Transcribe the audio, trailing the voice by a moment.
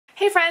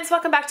Hey friends,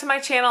 welcome back to my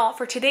channel.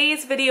 For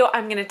today's video,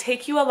 I'm going to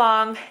take you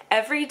along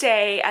every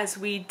day as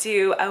we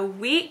do a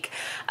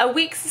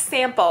week's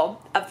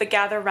sample of the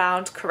Gather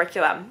Round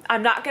curriculum.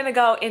 I'm not going to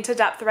go into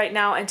depth right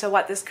now into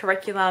what this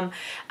curriculum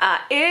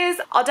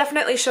is. I'll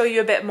definitely show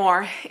you a bit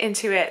more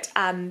into it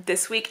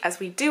this week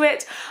as we do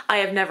it. I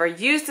have never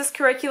used this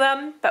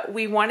curriculum, but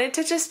we wanted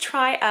to just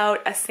try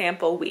out a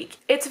sample week.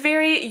 It's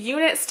very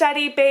unit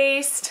study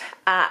based.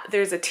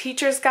 There's a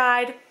teacher's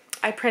guide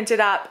I printed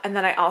up, and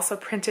then I also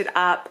printed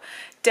up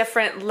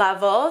different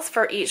levels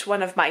for each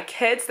one of my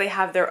kids. They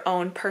have their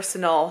own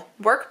personal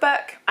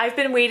workbook. I've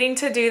been waiting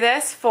to do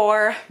this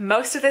for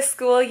most of the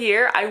school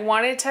year. I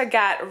wanted to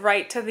get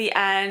right to the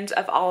end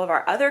of all of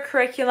our other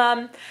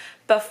curriculum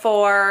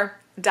before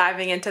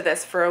diving into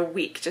this for a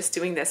week, just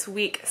doing this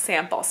week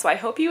sample. So I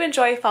hope you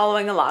enjoy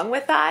following along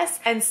with us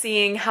and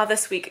seeing how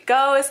this week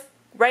goes.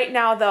 Right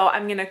now though,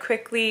 I'm going to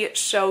quickly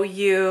show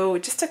you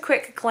just a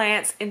quick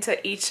glance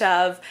into each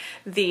of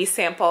the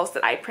samples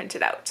that I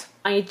printed out.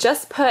 I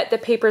just put the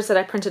papers that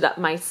I printed up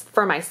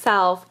for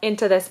myself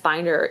into this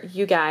binder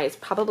you guys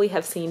probably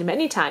have seen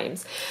many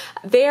times.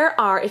 There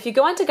are, if you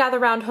go onto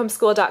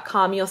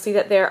gatherroundhomeschool.com, you'll see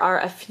that there are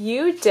a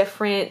few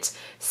different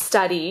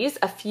studies,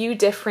 a few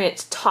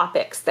different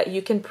topics that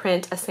you can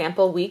print a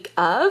sample week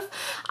of.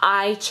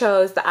 I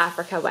chose the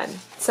Africa one.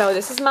 So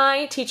this is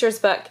my teacher's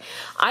book.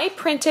 I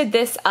printed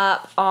this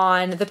up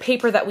on the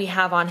paper that we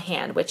have on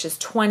hand, which is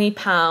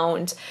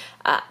 20-pound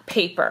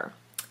paper.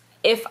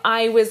 If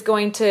I was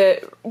going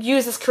to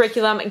use this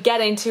curriculum and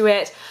get into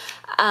it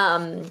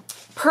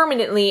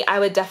permanently, I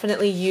would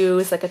definitely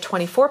use like a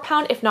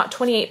 24-pound, if not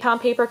 28-pound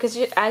paper, because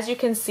as you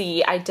can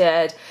see, I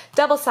did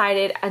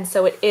double-sided, and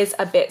so it is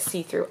a bit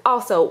see-through.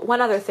 Also, one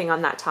other thing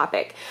on that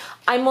topic,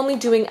 I'm only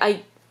doing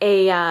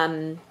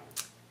a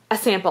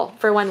sample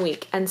for 1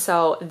 week, and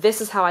so this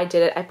is how I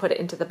did it. I put it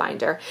into the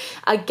binder.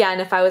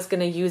 Again, if I was going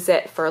to use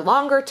it for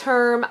longer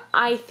term,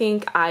 I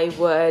think I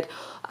would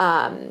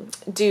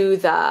do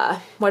the,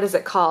 what is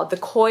it called? The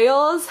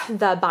coils,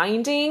 the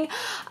binding.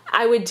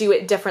 I would do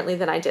it differently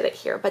than I did it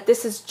here, but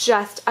this is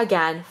just,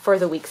 again, for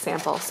the week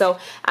sample. So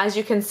as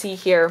you can see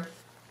here,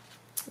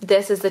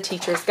 this is the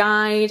teacher's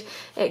guide.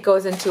 It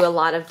goes into a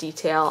lot of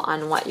detail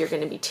on what you're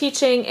going to be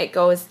teaching. It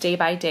goes day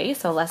by day,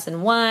 so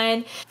lesson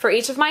 1. For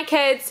each of my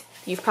kids,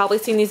 you've probably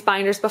seen these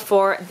binders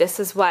before. This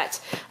is what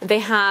they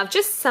have,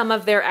 just some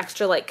of their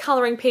extra like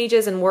coloring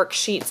pages and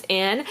worksheets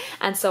in.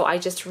 And so I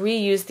just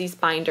reuse these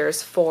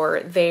binders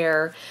for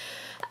their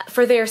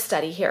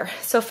study here.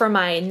 So for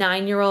my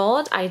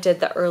 9-year-old, I did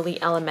the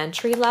early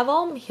elementary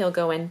level. He'll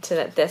go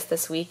into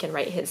this week and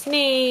write his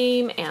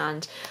name,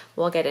 and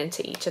we'll get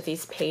into each of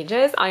these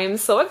pages. I am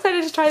so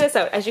excited to try this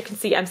out. As you can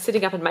see, I'm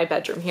sitting up in my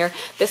bedroom here.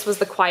 This was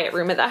the quiet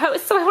room of the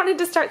house, so I wanted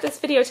to start this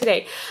video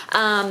today.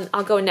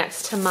 I'll go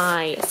next to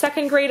my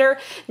 2nd grader.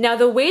 Now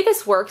the way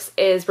this works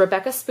is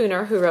Rebecca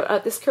Spooner, who wrote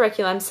out this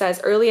curriculum,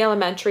 says early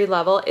elementary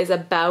level is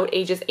about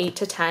ages 8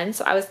 to 10.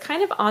 So I was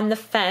kind of on the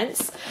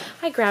fence.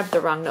 I grabbed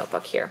the wrong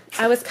notebook here.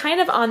 I was kind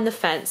of on the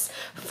fence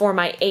for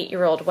my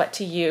 8-year-old what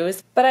to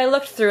use, but I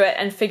looked through it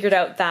and figured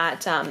out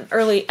that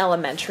early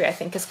elementary I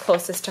think is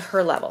closest to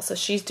her level. So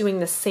she's doing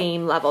the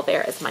same level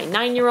there as my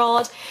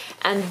 9-year-old.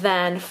 And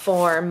then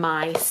for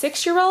my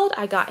 6-year-old,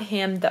 I got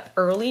him the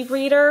early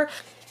reader.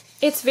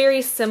 It's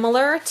very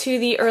similar to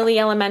the early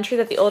elementary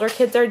that the older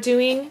kids are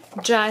doing,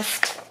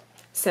 just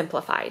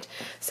simplified.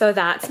 So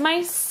that's my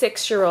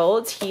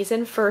 6-year-old. He's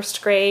in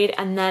 1st grade.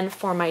 And then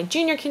for my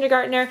junior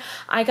kindergartner,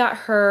 I got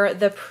her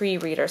the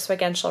pre-reader. So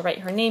again, she'll write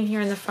her name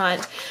here in the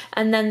front.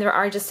 And then there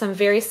are just some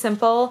very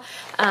simple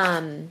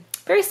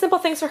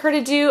things for her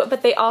to do,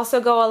 but they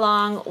also go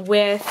along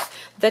with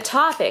the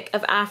topic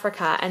of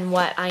Africa and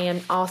what I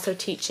am also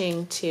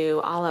teaching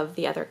to all of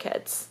the other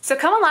kids. So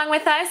come along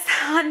with us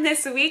on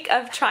this week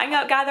of trying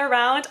out Gather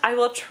Round. I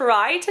will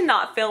try to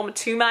not film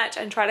too much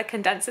and try to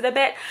condense it a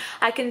bit.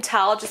 I can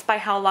tell just by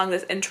how long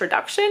this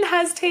introduction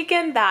has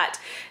taken that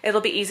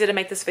it'll be easy to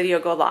make this video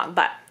go long,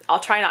 but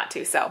I'll try not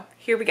to, so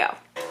here we go.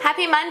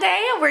 Happy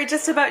Monday. We're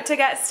just about to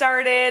get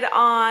started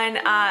on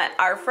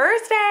our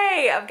first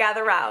day of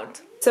Gather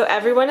Round. So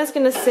everyone is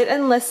going to sit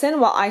and listen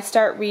while I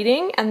start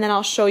reading, and then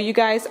I'll show you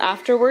guys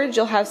afterwards.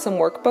 You'll have some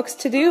workbooks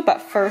to do,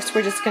 but first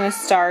we're just going to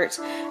start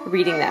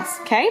reading this,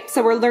 okay?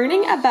 So we're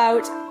learning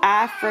about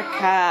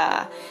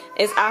Africa.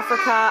 Is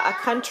Africa a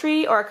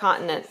country or a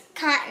continent?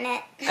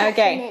 Continent.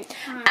 Okay.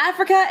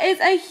 Africa is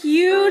a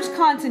huge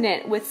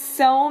continent with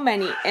so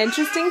many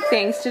interesting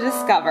things to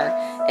discover.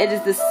 It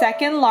is the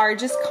 2nd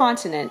largest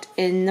continent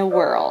in the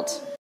world.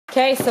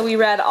 Okay, so we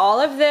read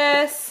all of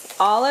this.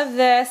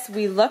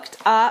 We looked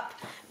up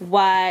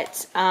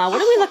what did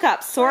we look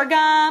up?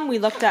 Sorghum. We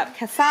looked up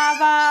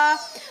cassava.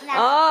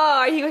 Oh,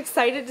 are you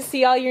excited to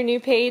see all your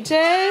new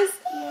pages?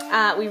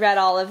 We read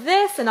all of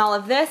this,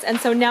 and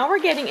so now we're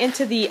getting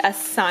into the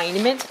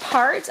assignment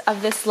part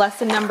of this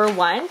lesson number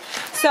 1.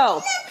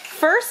 So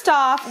first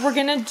off, we're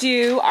gonna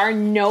do our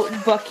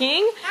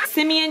notebooking.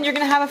 Simeon, you're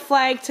gonna have a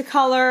flag to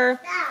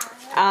color.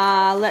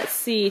 Let's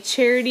see,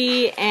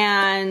 Charity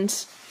and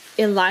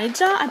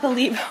Elijah, I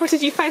believe. Oh,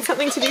 did you find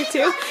something to do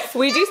too?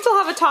 We do still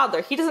have a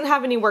toddler. He doesn't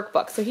have any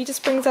workbooks, so he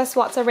just brings us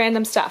lots of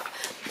random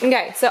stuff.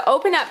 Okay, so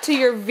open up to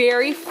your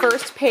very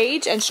first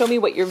page and show me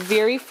what your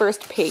very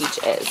first page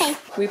is. Okay.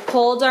 We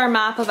pulled our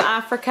map of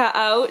Africa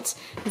out.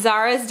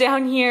 Zara's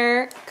down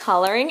here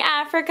coloring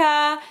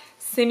Africa.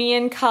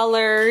 Simeon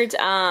colored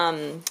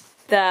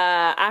the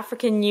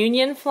African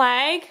Union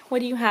flag. What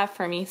do you have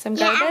for me? Some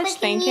garbage?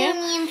 Thank you.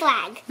 African Union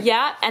flag.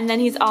 Yeah, and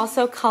then he's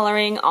also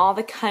coloring all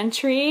the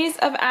countries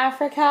of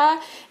Africa.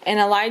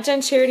 And Elijah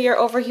and Charity are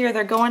over here.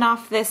 They're going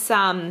off this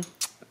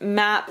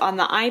map on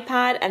the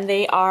iPad, and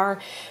they are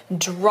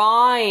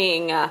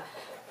drawing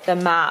the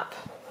map.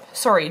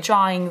 Sorry,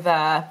 drawing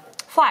the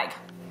flag.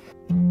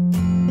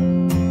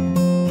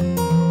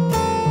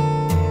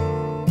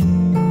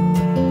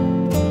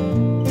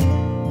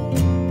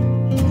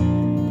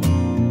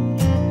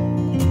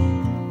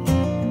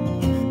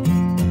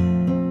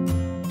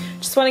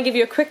 Just want to give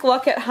you a quick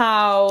look at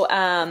how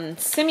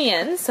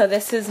Simeon, so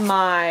this is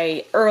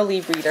my early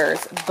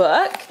readers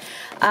book,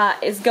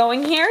 is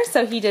going here.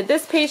 So he did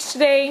this page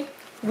today.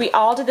 We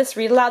all did this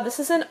read aloud. This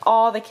is in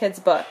all the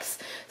kids' books.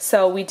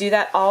 So we do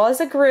that all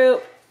as a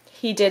group.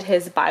 He did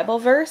his Bible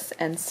verse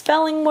and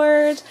spelling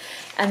word,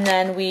 and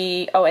then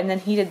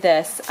he did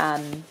this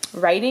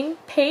writing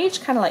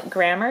page, kind of like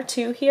grammar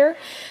too here.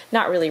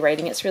 Not really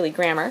writing, it's really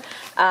grammar.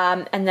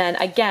 And then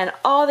again,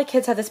 all the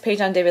kids have this page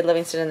on David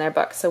Livingstone in their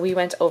book, so we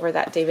went over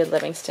that David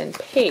Livingstone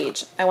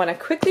page. I want to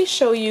quickly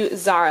show you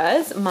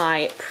Zara's,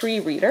 my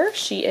pre-reader.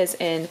 She is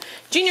in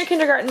junior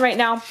kindergarten right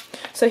now.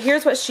 So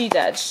here's what she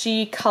did.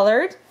 She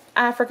colored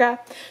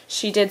Africa.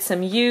 She did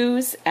some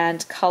U's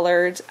and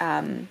colored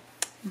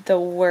the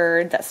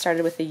word that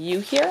started with a U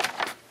here,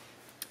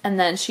 and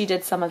then she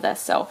did some of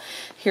this. So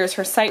here's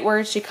her sight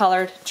words. She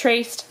colored,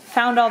 traced,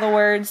 found all the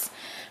words,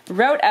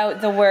 wrote out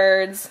the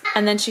words,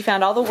 and then she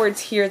found all the words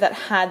here that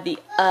had the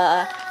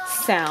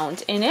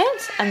sound in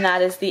it, and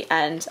that is the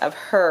end of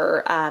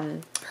her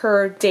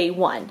her day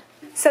one.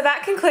 So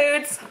that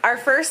concludes our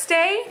first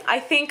day. I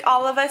think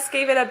all of us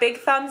gave it a big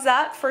thumbs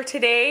up for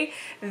today.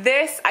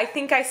 This, I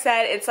think I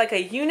said, it's like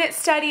a unit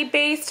study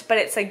based, but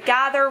it's a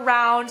gather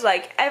round,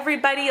 like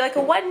everybody, like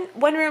a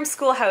one room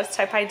schoolhouse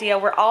type idea.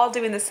 We're all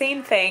doing the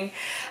same thing,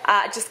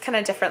 just kind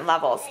of different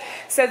levels.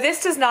 So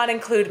this does not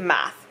include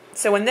math.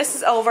 So when this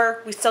is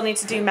over, we still need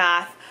to do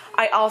math.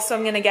 I also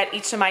am going to get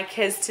each of my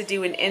kids to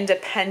do an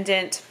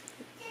independent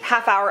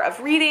half hour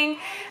of reading,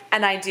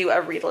 and I do a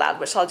read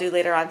aloud, which I'll do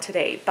later on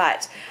today.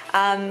 But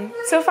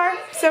so far,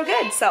 so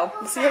good. So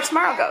we'll see how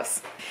tomorrow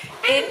goes.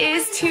 It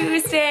is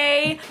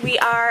Tuesday. We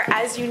are,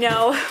 as you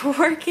know,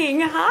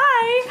 working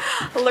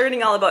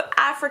learning all about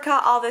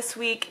Africa all this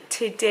week.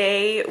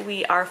 Today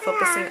we are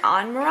focusing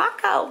on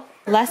Morocco.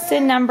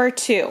 Lesson number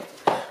 2.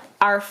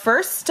 Our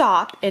first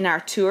stop in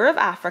our tour of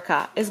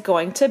Africa is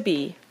going to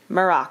be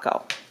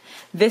Morocco.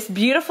 This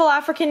beautiful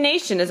African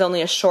nation is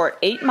only a short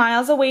 8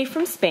 miles away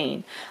from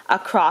Spain,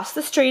 across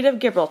the Strait of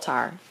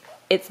Gibraltar.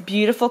 Its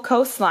beautiful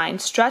coastline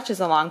stretches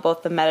along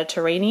both the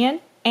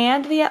Mediterranean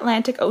and the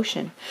Atlantic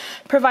Ocean,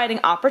 providing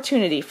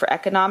opportunity for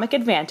economic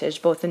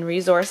advantage both in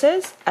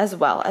resources as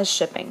well as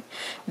shipping.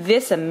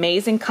 This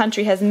amazing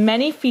country has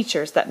many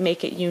features that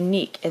make it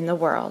unique in the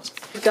world.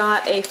 We've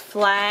got a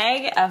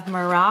flag of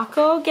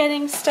Morocco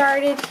getting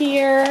started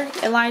here.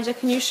 Elijah,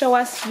 can you show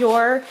us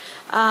your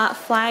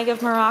flag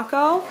of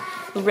Morocco?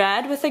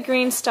 Red with a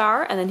green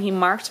star, and then he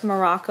marked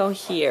Morocco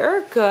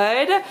here.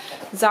 Good.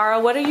 Zara,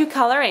 what are you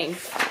coloring?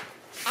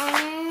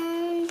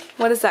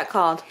 What is that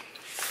called?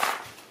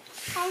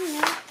 I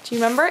don't know. Do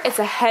you remember? It's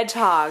a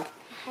hedgehog.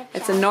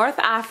 It's a North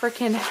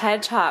African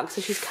hedgehog. So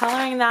she's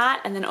coloring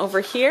that, and then over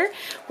here,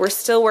 we're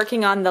still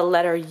working on the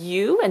letter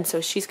U, and so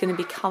she's going to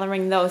be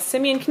coloring those.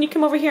 Simeon, can you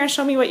come over here and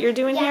show me what you're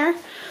doing here?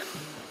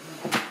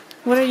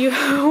 What are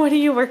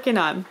you working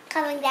on?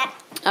 Coloring that.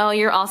 Oh,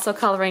 you're also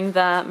coloring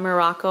the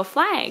Morocco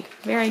flag.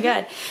 Very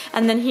good.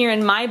 And then here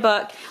in my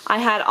book, I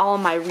had all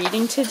my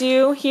reading to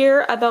do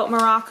here about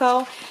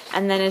Morocco.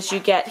 And then as you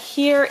get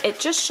here, it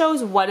just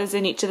shows what is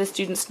in each of the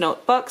students'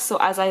 notebooks. So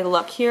as I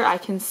look here, I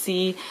can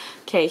see,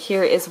 okay,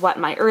 here is what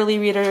my early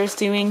reader is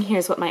doing.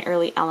 Here's what my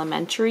early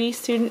elementary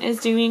student is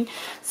doing.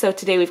 So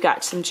today we've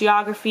got some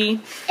geography,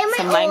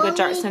 some language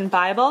arts and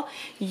Bible.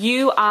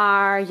 You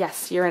are,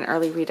 yes, you're an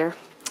early reader.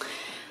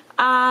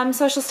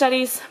 Social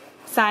studies,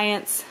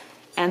 science,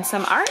 and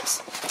some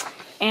art.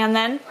 And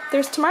then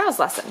there's tomorrow's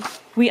lesson.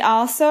 We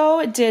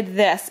also did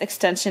this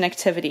extension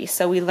activity.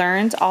 So we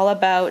learned all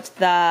about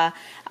the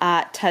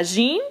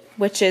tagine,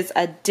 which is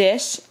a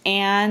dish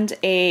and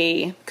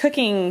a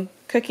cooking,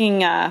 what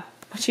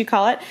do you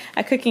call it?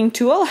 A cooking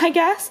tool, I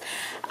guess.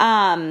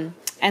 And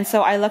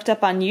so I looked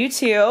up on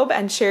YouTube,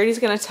 and Charity's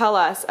going to tell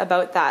us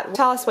about that.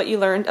 Tell us what you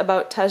learned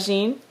about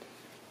tagine.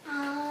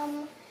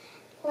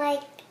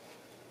 Like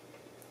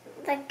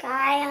the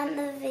guy on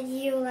the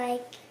video,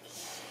 like,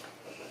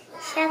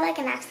 he had like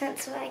an accent,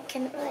 so I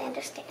couldn't really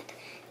understand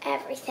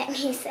everything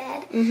he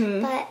said.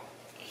 But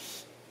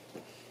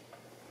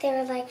they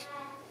were like,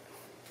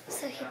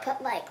 so he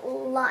put like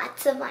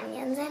lots of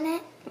onions in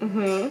it,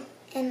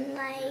 and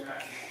like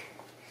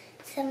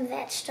some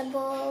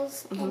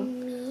vegetables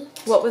and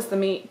meat. What was the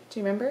meat? Do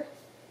you remember?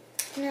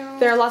 No.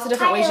 There are lots of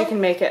different ways you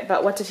can make it,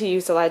 but what did he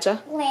use,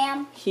 Elijah?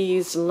 Lamb. He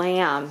used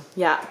lamb,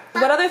 yeah.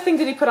 What other thing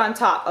did he put on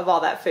top of all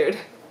that food?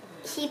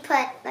 He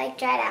put like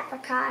dried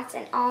apricots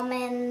and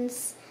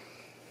almonds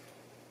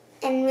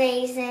and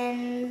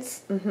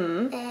raisins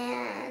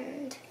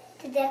and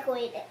to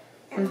decorate it.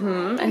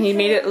 And he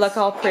made it look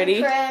all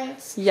pretty. And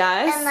prunes.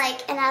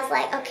 Yes. And I was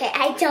like, okay,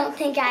 I don't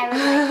think I would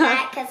like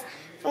that because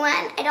for one,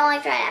 I don't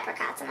like dried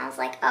apricots, and I was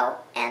like, oh,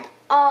 and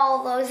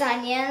all those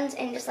onions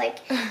and just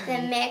like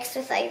the mix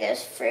with like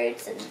those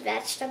fruits and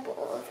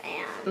vegetables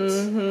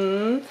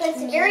and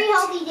It's a very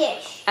healthy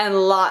dish. And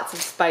lots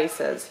of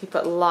spices. He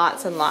put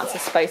lots and lots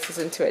of spices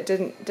into it,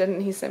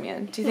 didn't he,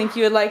 Simeon? Do you think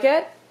you would like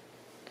it?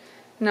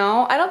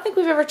 No? I don't think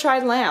we've ever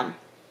tried lamb.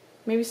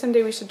 Maybe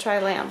someday we should try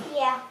lamb.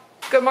 yeah.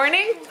 Good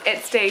morning.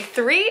 It's day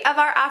 3 of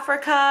our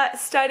Africa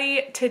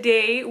study.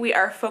 Today we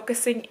are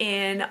focusing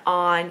in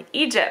on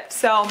Egypt.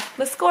 So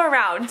let's go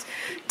around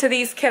to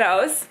these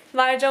kiddos.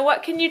 Elijah,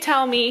 what can you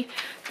tell me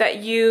that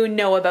you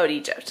know about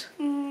Egypt?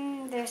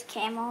 There's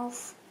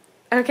camels.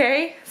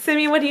 Okay.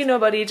 Simeon, what do you know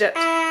about Egypt?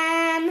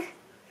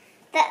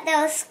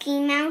 Those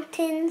ski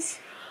mountains.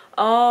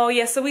 Oh,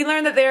 yeah. So we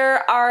learned that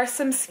there are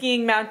some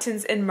skiing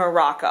mountains in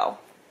Morocco.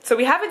 So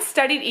we haven't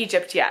studied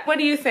Egypt yet. What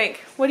do you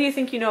think? What do you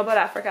think you know about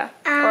Africa?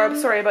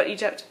 About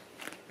Egypt?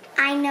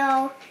 I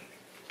know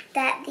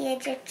that the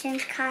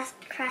Egyptians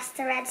crossed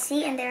the Red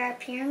Sea and there are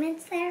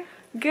pyramids there.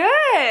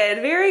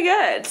 Good. Very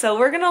good. So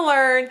we're going to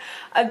learn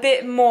a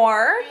bit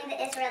more. And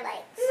the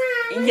Israelites.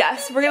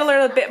 Yes, we're going to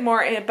learn a bit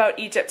more about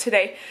Egypt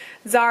today.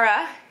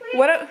 Zara,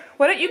 why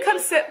don't you come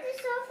sit?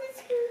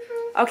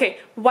 Okay,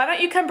 why don't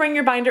you come bring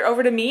your binder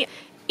over to me?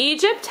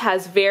 Egypt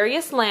has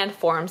various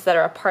landforms that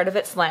are a part of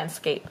its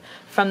landscape.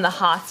 From the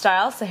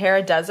hostile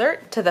Sahara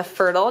Desert to the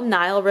fertile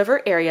Nile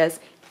River areas,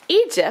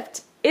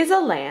 Egypt is a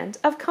land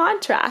of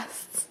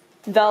contrasts.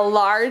 The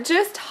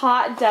largest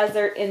hot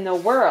desert in the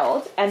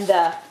world and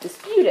the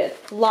disputed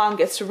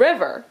longest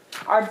river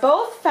are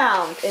both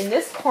found in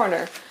this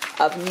corner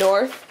of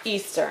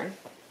northeastern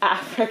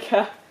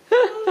Africa.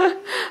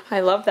 I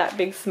love that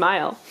big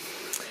smile.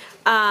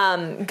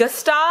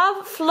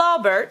 Gustave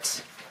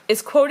Flaubert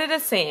is quoted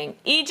as saying,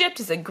 "Egypt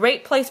is a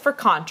great place for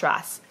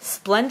contrasts.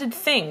 Splendid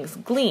things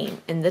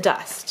gleam in the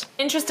dust."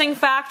 Interesting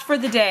fact for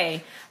the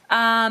day.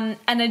 An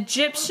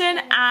Egyptian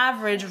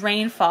average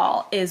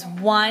rainfall is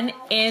 1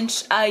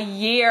 inch a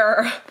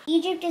year.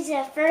 Egypt is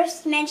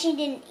first mentioned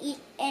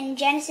in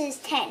Genesis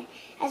 10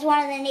 as one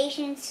of the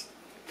nations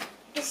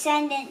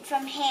descendant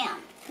from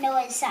Ham,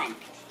 Noah's son.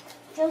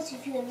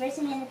 Joseph, who had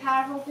risen in the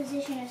powerful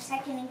position of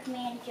second in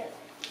command to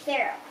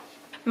Pharaoh.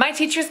 My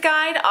teacher's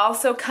guide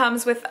also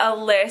comes with a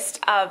list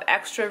of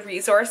extra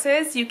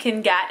resources you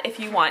can get if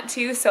you want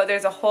to. So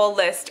there's a whole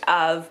list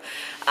of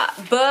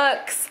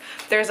books,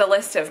 there's a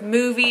list of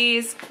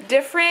movies,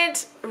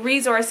 different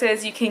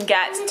resources you can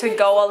get to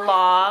go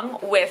along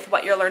with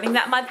what you're learning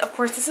that month. Of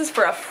course, this is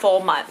for a full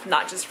month,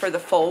 not just for the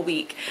full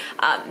week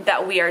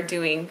that we are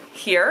doing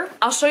here.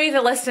 I'll show you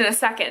the list in a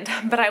second,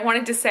 but I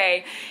wanted to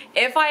say,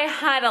 if I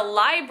had a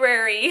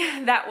library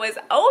that was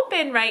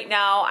open right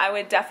now, I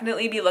would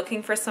definitely be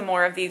looking for some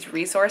more of these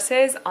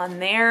resources on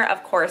there.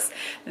 Of course,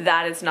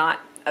 that is not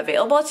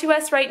available to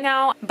us right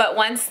now, but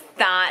once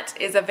that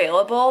is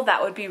available,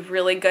 that would be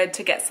really good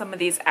to get some of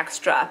these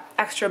extra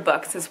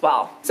books as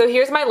well. So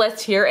here's my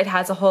list here. It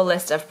has a whole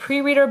list of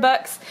pre-reader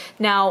books.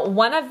 Now,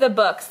 one of the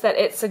books that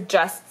it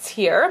suggests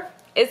here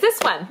is this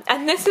one,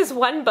 and this is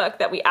one book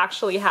that we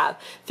actually have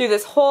through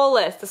this whole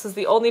list. This is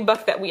the only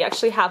book that we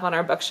actually have on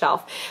our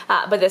bookshelf,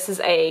 but this is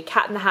a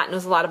Cat in the Hat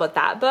knows a lot about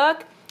that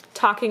book,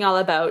 talking all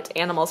about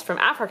animals from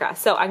Africa.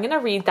 So I'm going to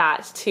read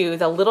that to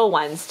the little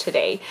ones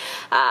today.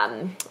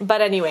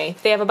 But anyway,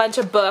 they have a bunch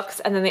of books,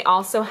 and then they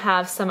also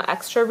have some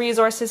extra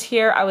resources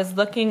here. I was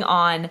looking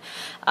on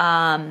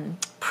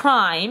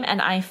Prime, and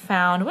I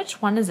found,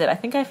 which one is it? I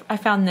think I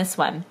found this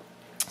one.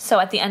 So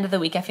at the end of the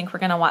week, I think we're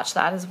going to watch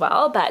that as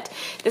well. But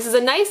this is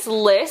a nice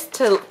list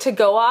to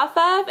go off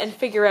of and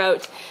figure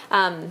out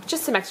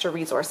just some extra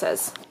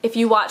resources. If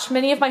you watch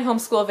many of my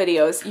homeschool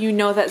videos, you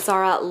know that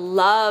Zara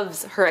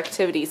loves her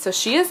activities. So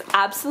she is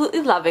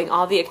absolutely loving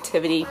all the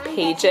activity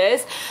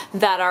pages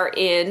that are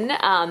in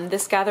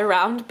this Gather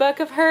Round book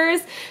of hers.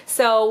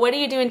 So what are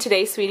you doing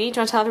today, sweetie? Do you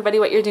want to tell everybody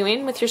what you're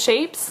doing with your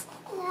shapes?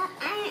 Well,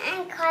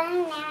 I'm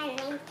coloring them and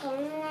then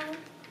painting them.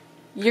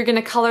 You're going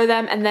to color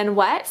them and then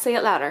what? Say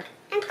it louder.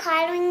 I'm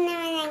coloring them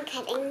and then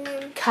cutting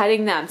them.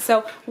 Cutting them.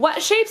 So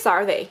what shapes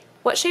are they?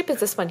 What shape is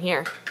this one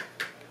here?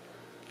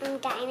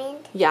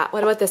 Diamond. Yeah,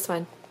 what about this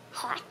one?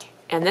 Heart.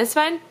 And this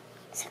one?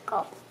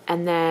 Circle.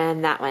 And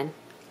then that one.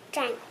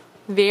 Triangle.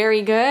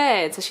 Very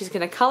good. So she's going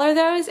to color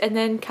those and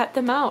then cut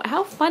them out.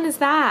 How fun is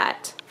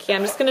that? Okay,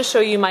 I'm just going to show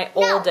you my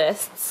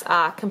oldest's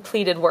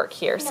completed work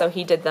here. So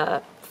he did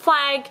the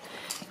flag,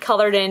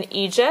 colored in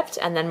Egypt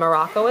and then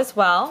Morocco as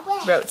well.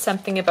 Wrote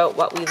something about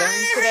what we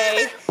learned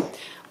today.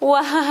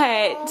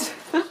 What?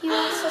 He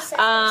also said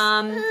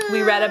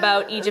We read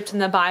about Egypt in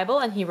the Bible,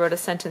 and he wrote a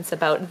sentence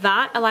about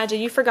that. Elijah,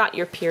 you forgot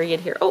your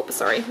period here. Oh,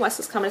 sorry. Wes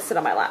is coming to sit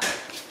on my lap.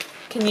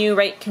 Can you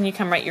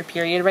come write your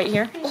period right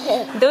here?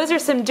 Those are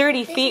some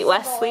dirty feet,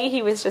 Wesley.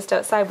 He was just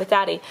outside with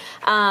Daddy.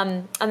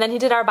 And then he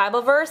did our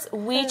Bible verse.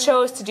 We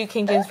chose to do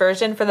King James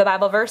Version for the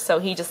Bible verse, so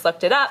he just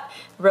looked it up,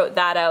 wrote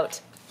that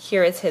out.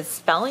 Here is his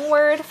spelling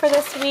word for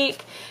this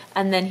week.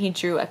 And then he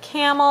drew a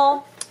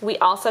camel. We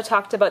also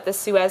talked about the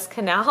Suez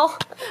Canal.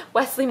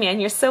 Wesley, man,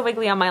 you're so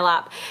wiggly on my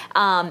lap.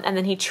 And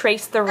then he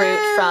traced the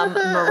route from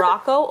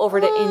Morocco over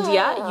to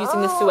India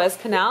using the Suez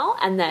Canal,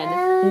 and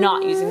then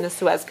not using the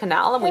Suez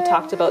Canal. And we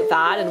talked about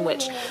that and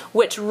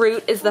which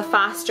route is the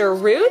faster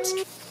route.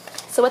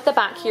 So at the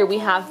back here, we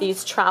have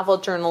these travel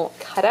journal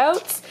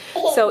cutouts.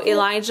 So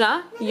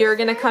Elijah, you're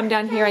gonna come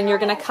down here and you're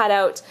gonna cut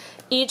out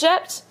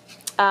Egypt.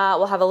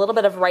 We'll have a little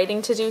bit of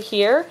writing to do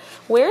here.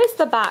 Where is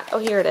the back? Oh,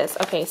 here it is.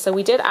 Okay, so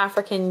we did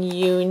African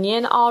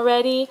Union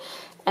already,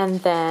 and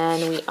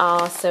then we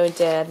also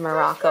did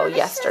Morocco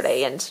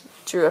yesterday and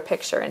drew a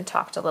picture and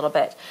talked a little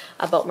bit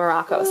about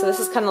Morocco. So this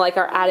is kind of like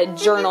our added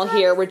journal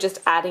here. We're just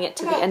adding it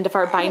to the end of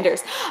our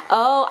binders.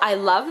 Oh, I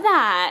love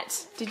that.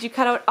 Did you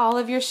cut out all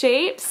of your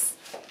shapes?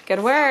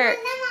 Good work.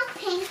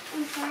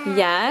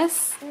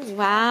 Yes.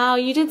 Wow,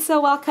 you did so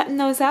well cutting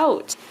those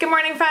out. Good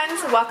morning,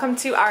 friends. Welcome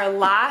to our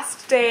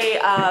last day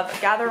of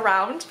Gather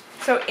Round.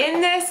 So in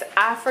this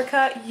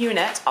Africa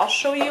unit, I'll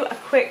show you a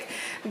quick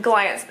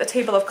glance at the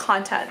table of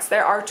contents.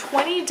 There are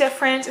 20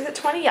 different, is it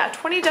 20? Yeah,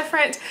 20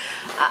 different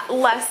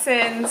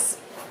lessons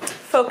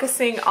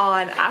focusing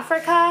on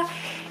Africa.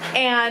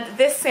 And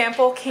this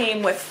sample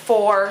came with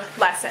 4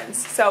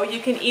 lessons. So you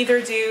can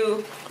either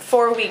do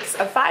 4 weeks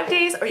of 5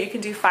 days, or you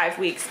can do 5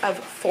 weeks of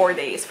 4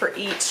 days for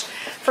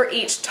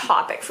each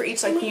topic, for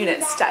each like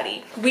unit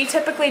study. We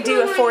typically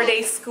do a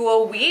 4-day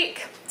school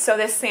week, so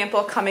this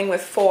sample coming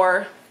with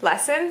 4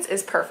 lessons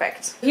is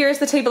perfect. Here's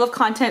the table of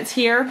contents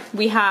here.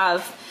 We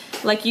have,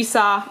 like you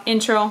saw,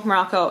 intro,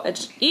 Morocco,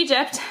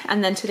 Egypt,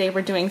 and then today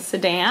we're doing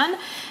Sudan.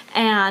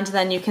 And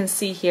then you can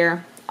see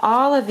here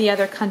all of the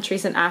other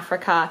countries in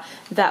Africa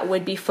that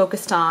would be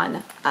focused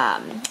on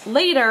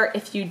later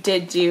if you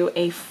did do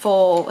a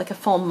full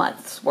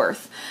month's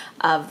worth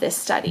of this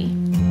study.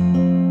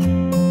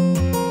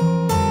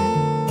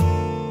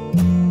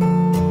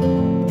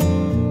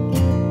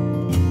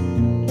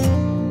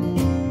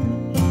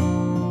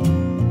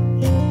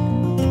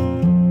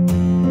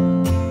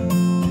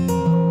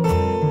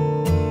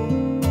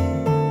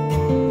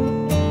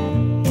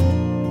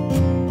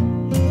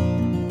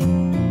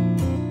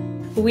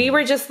 We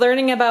were just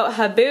learning about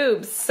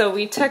haboobs, so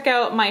we took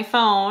out my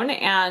phone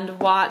and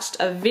watched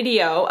a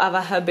video of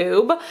a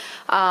haboob.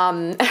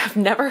 I've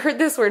never heard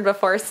this word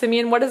before.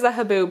 Simeon, what is a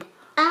haboob?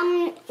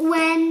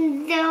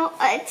 When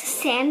it's a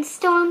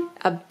sandstorm.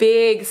 A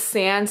big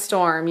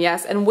sandstorm,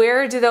 yes. And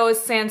where do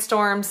those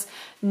sandstorms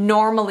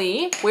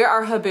normally, where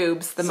are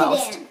haboobs the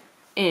most?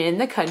 In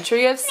the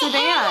country of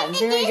Sudan.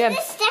 Very good.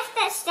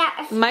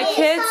 My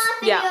kids,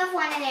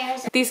 yeah.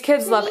 These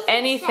kids love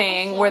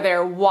anything where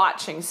they're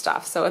watching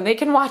stuff. So, and they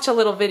can watch a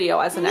little video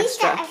as an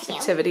extra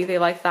activity. They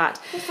like that.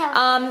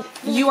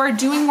 You are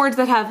doing words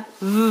that have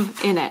v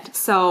in it.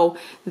 So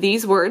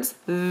these words,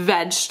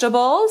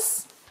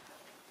 vegetables,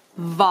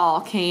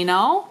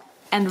 volcano,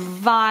 and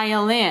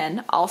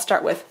violin all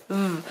start with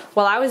v.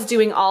 While I was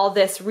doing all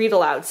this read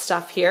aloud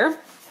stuff here,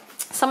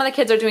 some of the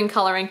kids are doing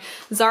coloring.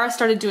 Zara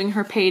started doing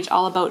her page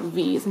all about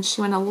V's, and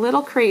she went a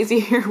little crazy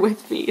here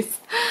with V's.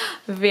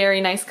 Very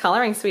nice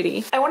coloring,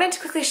 sweetie. I wanted to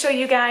quickly show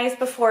you guys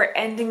before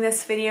ending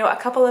this video a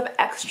couple of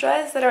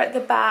extras that are at the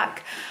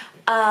back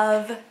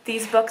of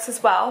these books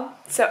as well.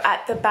 So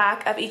at the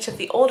back of each of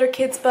the older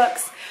kids'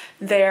 books,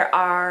 there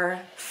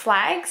are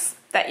flags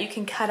that you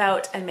can cut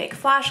out and make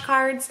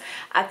flashcards.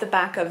 At the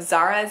back of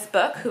Zara's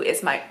book, who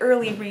is my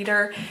early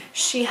reader,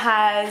 she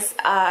has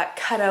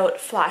cut out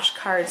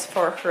flashcards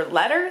for her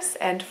letters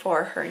and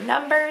for her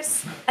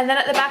numbers. And then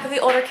at the back of the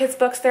older kids'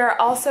 books, there are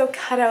also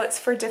cutouts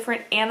for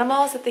different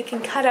animals that they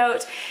can cut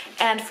out,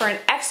 and for an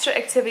extra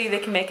activity, they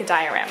can make a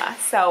diorama.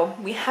 So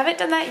we haven't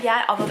done that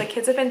yet, although the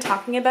kids have been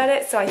talking about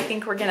it, so I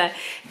think we're gonna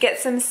get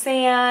some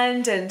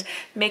sand and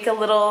make a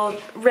little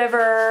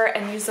river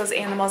and use those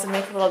animals and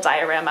make a little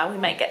diorama. We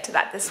might get to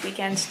that this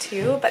weekend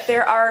too, but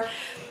there are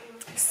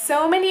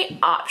so many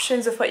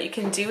options of what you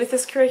can do with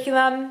this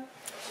curriculum.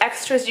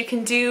 Extras you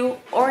can do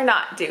or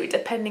not do,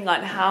 depending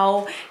on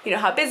how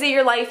busy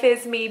your life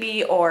is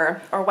maybe,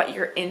 or what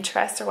your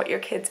interests or what your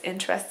kids'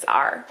 interests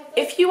are.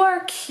 If you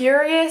are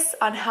curious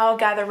on how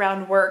Gather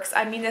Round works,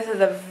 I mean, this is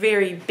a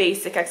very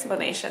basic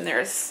explanation. There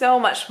is so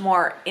much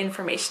more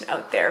information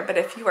out there, but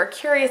if you are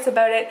curious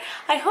about it,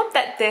 I hope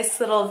that this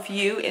little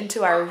view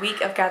into our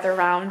week of Gather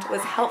Round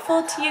was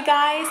helpful to you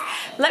guys.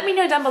 Let me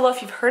know down below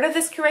if you've heard of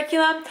this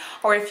curriculum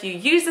or if you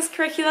use this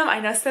curriculum. I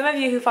know some of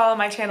you who follow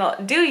my channel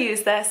do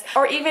use this,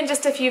 or even even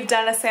just if you've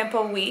done a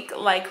sample week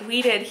like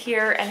we did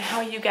here and how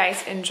you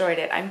guys enjoyed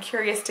it. I'm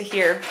curious to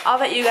hear all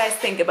that you guys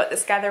think about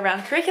this Gather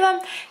Round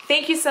curriculum.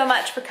 Thank you so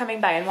much for coming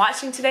by and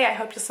watching today. I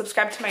hope you'll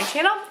subscribe to my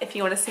channel if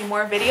you want to see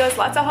more videos.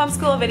 Lots of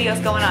homeschool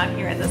videos going on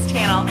here in this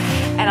channel,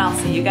 and I'll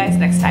see you guys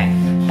next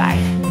time.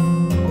 Bye.